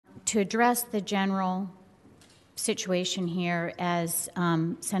to address the general situation here, as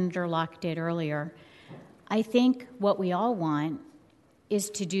Senator Locke did earlier, I think what we all want is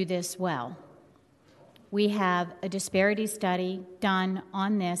to do this well. We have a disparity study done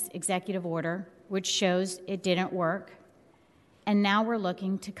on this executive order, which shows it didn't work, and now we're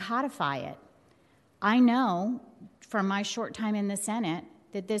looking to codify it. I know from my short time in the Senate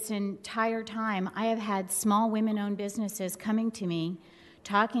that this entire time I have had small women-owned businesses coming to me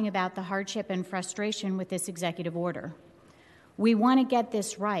talking about the hardship and frustration with this executive order. We want to get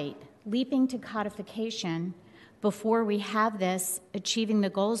this right. Leaping to codification before we have this achieving the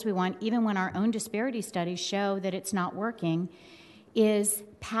goals we want, even when our own disparity studies show that it's not working, is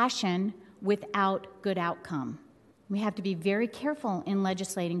passion without good outcome. We have to be very careful in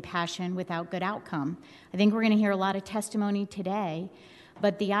legislating passion without good outcome. I think we're going to hear a lot of testimony today,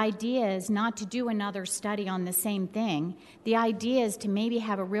 but the idea is not to do another study on the same thing. The idea is to maybe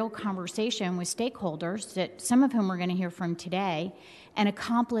have a real conversation with stakeholders, that some of whom we're going to hear from today, and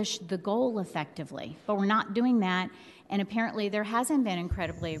accomplish the goal effectively. But we're not doing that, and apparently there hasn't been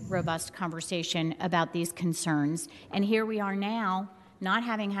incredibly robust conversation about these concerns. And here we are now, not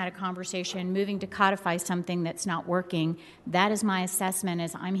having had a conversation, moving to codify something that's not working. That is my assessment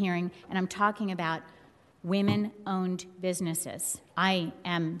as I'm hearing, and I'm talking about women-owned businesses. I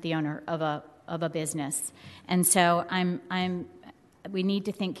am the owner of a business, and so we need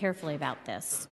to think carefully about this.